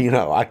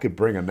 I could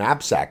bring a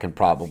knapsack and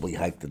probably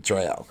hike the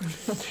trail.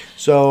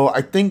 So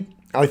I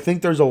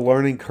think there's a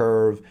learning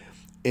curve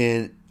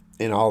in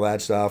all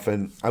that stuff.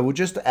 And I would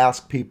just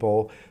ask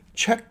people,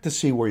 check to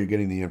see where you're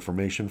getting the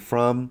information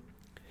from.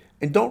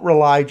 And don't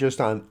rely just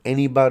on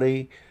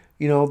anybody.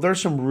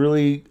 There's some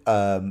really,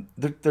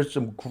 there's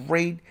some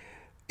great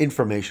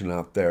information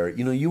out there.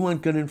 You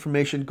want good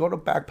information, go to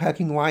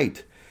Backpacking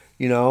Light.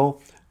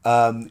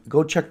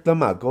 Go check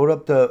them out. Go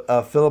up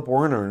to Philip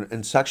Werner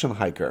and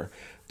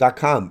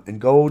sectionhiker.com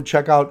and go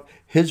check out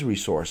his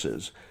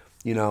resources.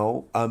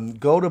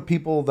 Go to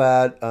people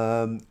that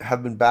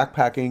have been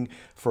backpacking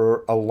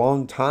for a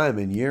long time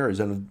and years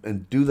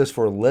and do this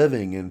for a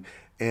living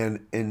and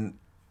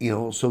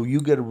so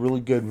you get a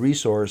really good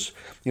resource.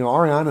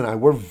 Ariana and I,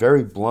 we're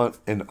very blunt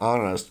and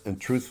honest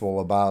and truthful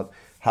about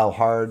how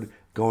hard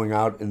going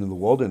out into the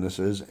wilderness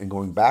is and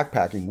going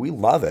backpacking. We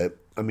love it.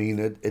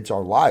 It's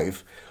our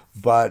life,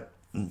 but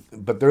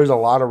there's a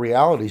lot of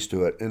realities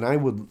to it. And I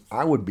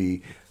would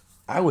be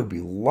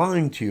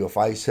lying to you if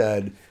I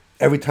said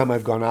every time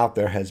I've gone out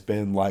there has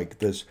been like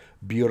this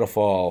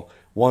beautiful,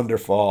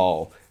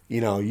 wonderful,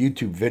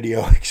 YouTube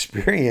video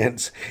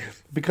experience,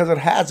 because it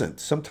hasn't.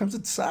 Sometimes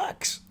it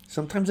sucks.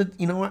 Sometimes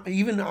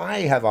even I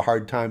have a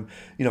hard time,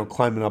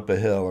 climbing up a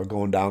hill or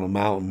going down a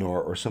mountain,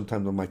 or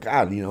sometimes I'm like,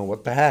 God,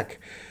 what the heck?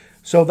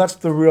 So that's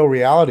the real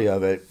reality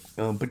of it.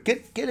 But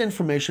get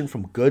information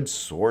from good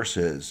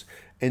sources,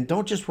 and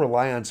don't just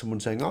rely on someone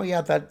saying, oh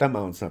yeah, that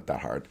mountain's not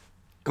that hard.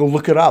 Go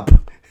look it up.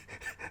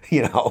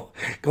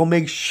 Go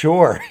make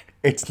sure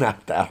it's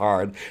not that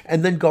hard,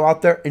 and then go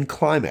out there and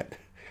climb it.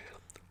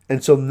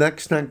 And so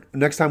next time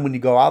when you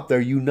go out there,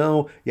 you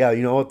know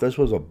what, this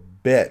was a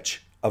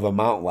bitch of a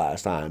mountain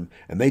last time,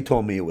 and they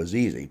told me it was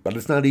easy, but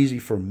it's not easy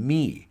for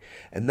me.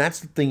 And that's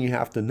the thing you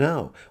have to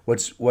know.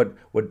 What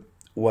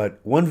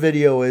one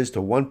video is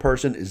to one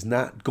person is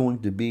not going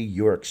to be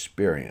your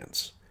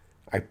experience.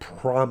 I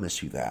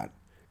promise you that.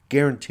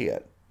 Guarantee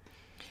it.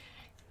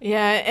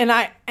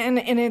 Yeah, and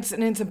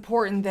it's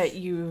important that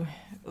you,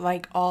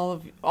 like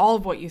all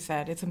of what you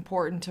said, it's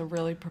important to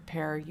really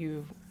prepare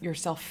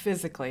yourself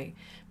physically,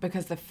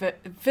 because the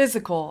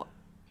physical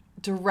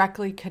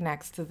directly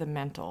connects to the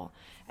mental,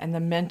 and the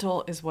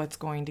mental is what's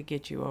going to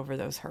get you over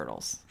those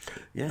hurdles.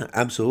 Yeah,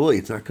 absolutely.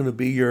 It's not going to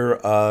be your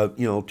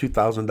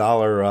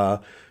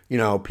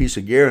 $2,000 piece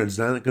of gear. It's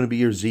not going to be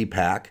your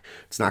Z-Pack.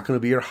 It's not going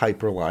to be your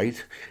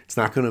Hyperlight. It's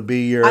not going to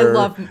be your. I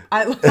know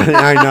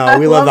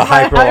we love the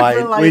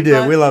Hyperlight. We do.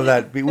 But... we love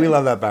that. We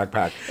love that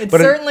backpack.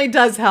 But certainly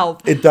does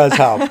help. It does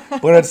help,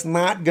 but it's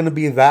not going to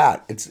be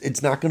that.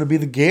 It's not going to be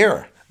the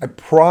gear. I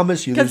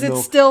promise you. Because it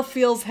still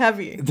feels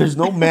heavy. There's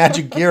no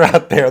magic gear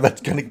out there that's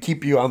going to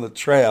keep you on the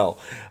trail.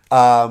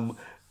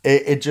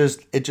 It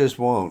just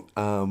won't.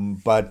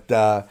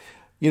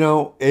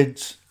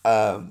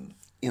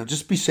 It's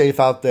just be safe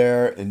out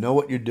there and know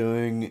what you're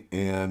doing,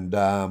 and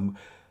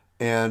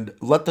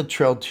let the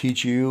trail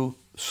teach you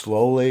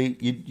slowly.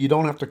 You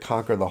don't have to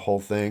conquer the whole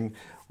thing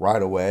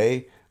right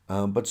away,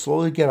 but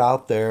slowly get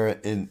out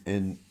there and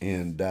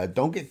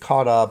don't get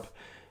caught up.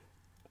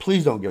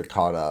 Please don't get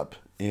caught up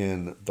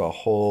in the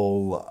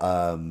whole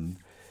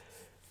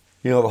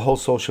the whole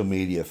social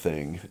media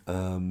thing.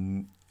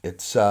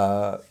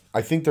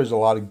 I think there's a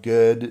lot of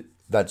good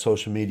that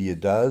social media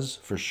does,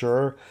 for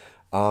sure.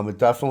 It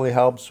definitely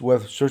helps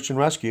with search and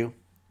rescue.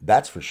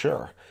 That's for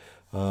sure.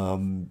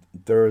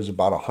 There's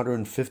about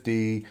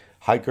 150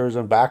 hikers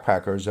and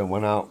backpackers that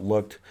went out and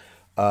looked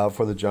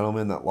for the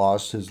gentleman that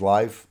lost his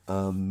life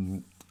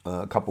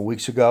a couple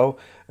weeks ago.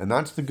 And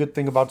that's the good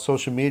thing about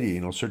social media.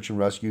 You know, search and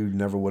rescue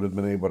never would have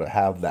been able to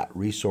have that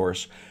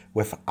resource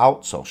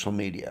without social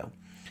media.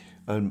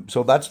 And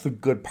so that's the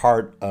good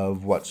part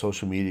of what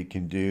social media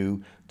can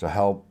do to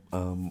help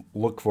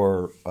look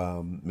for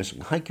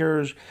missing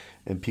hikers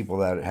and people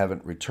that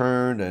haven't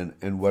returned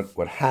and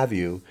what have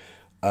you.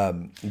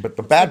 But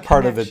the bad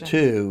part of it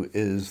too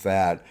is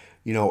that,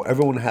 you know,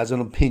 everyone has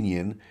an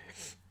opinion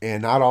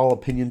and not all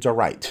opinions are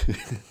right.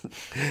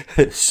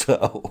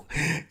 So,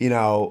 you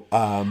know,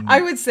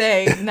 I would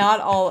say not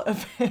all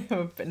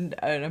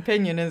an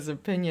opinion is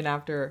opinion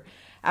after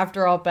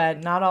all,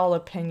 but not all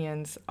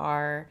opinions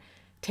are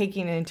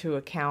taking into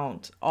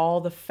account all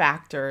the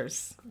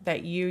factors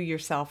that you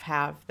yourself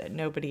have that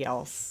nobody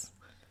else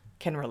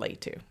can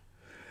relate to.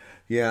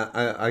 Yeah,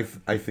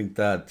 I think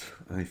that's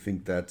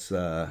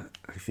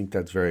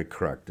very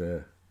correct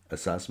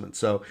assessment.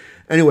 So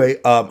anyway,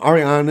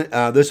 Ariane,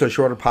 this is a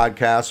shorter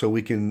podcast, so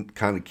we can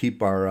kind of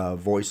keep our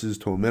voices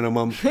to a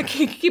minimum.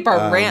 Keep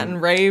our rant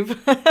and rave.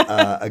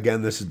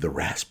 Again, this is the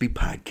Raspy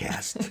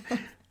Podcast.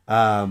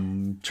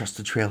 Trust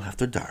the Trail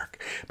After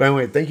Dark. But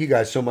anyway, thank you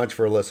guys so much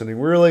for listening.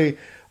 Really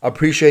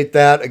appreciate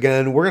that.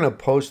 Again, we're going to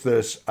post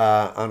this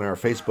on our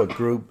Facebook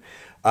group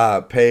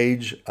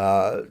page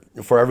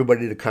for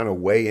everybody to kind of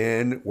weigh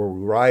in. Were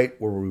we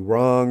right? Were we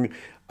wrong?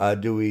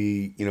 What do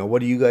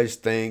you guys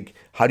think?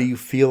 How do you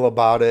feel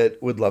about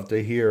it? Would love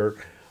to hear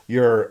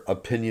your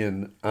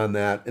opinion on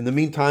that. In the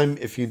meantime,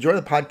 if you enjoy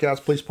the podcast,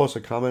 please post a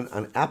comment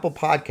on Apple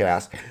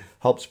Podcasts.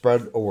 Help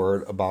spread a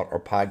word about our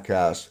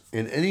podcast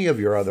and any of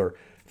your other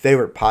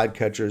favorite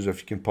podcatchers.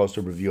 If you can post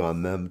a review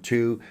on them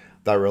too,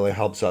 that really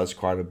helps us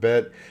quite a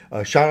bit.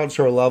 Shout out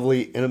to our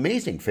lovely and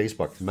amazing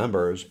Facebook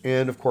members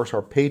and, of course,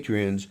 our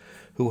Patreons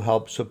who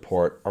help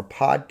support our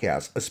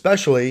podcast,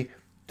 especially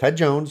Ted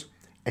Jones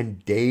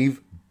and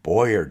Dave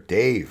Boyer.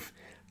 Dave,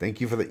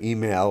 thank you for the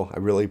email. I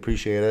really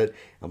appreciate it.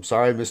 I'm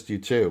sorry I missed you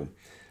too.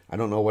 I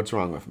don't know what's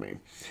wrong with me.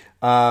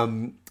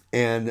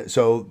 And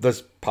so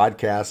this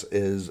podcast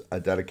is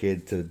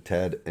dedicated to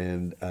Ted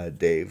and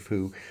Dave,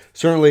 who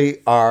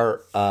certainly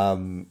are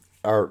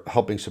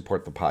helping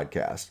support the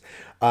podcast.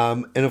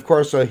 And of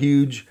course, a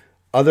huge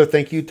other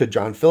thank you to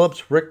John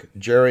Phillips, Rick,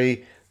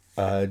 Jerry,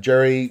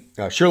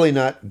 Shirley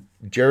Nutt,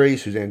 Jerry,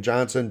 Suzanne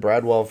Johnson,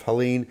 Brad Wolf,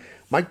 Helene,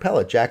 Mike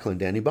Pellet, Jacqueline,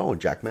 Danny Bowen,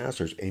 Jack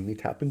Masters, Amy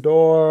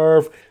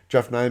Tappendorf,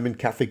 Jeff Nyman,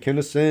 Kathy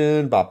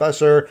Kinnison, Bob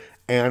Besser,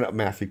 and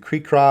Matthew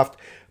Creecroft.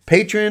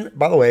 Patreon,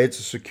 by the way, it's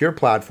a secure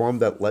platform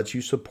that lets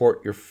you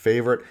support your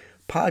favorite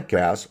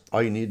podcasts.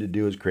 All you need to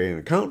do is create an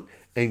account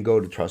and go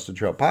to Trusted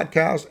Trail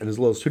Podcast, and as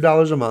little as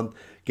 $2 a month,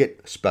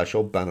 get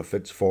special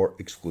benefits for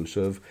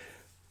exclusive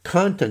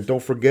content.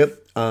 Don't forget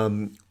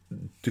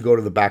to go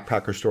to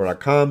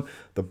thebackpackerstore.com.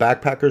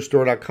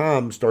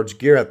 Thebackpackerstore.com starts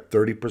gear at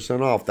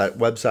 30% off. That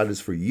website is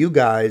for you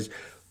guys.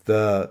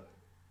 The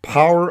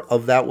power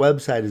of that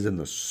website is in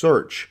the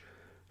search.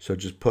 So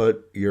just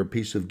put your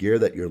piece of gear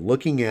that you're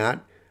looking at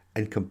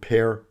and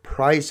compare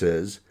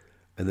prices,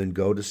 and then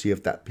go to see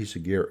if that piece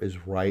of gear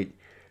is right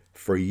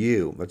for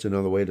you. That's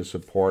another way to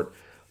support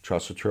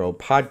Trusted Trail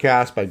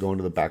Podcast by going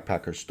to the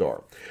Backpacker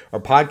Store. Our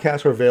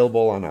podcasts are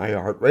available on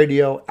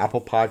iHeartRadio,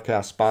 Apple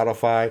Podcasts,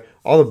 Spotify,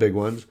 all the big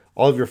ones,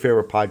 all of your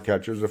favorite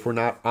podcatchers. If we're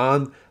not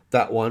on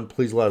that one,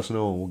 please let us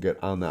know and we'll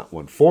get on that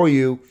one for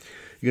you.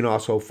 You can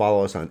also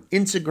follow us on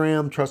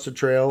Instagram, Trusted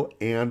Trail,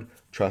 and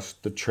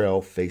Trust the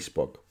Trail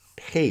Facebook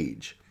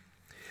page.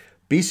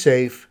 Be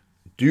safe,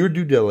 do your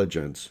due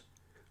diligence,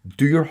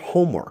 do your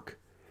homework.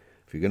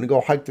 If you're going to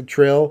go hike the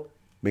trail,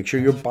 make sure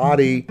your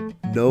body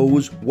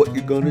knows what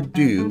you're going to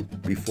do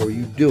before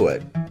you do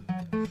it.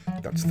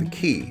 That's the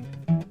key.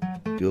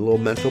 Do a little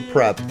mental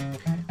prep.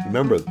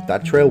 Remember,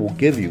 that trail will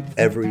give you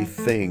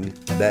everything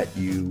that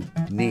you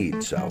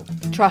need. So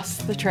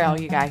trust the trail,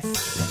 you guys.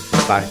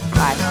 Bye.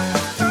 Bye.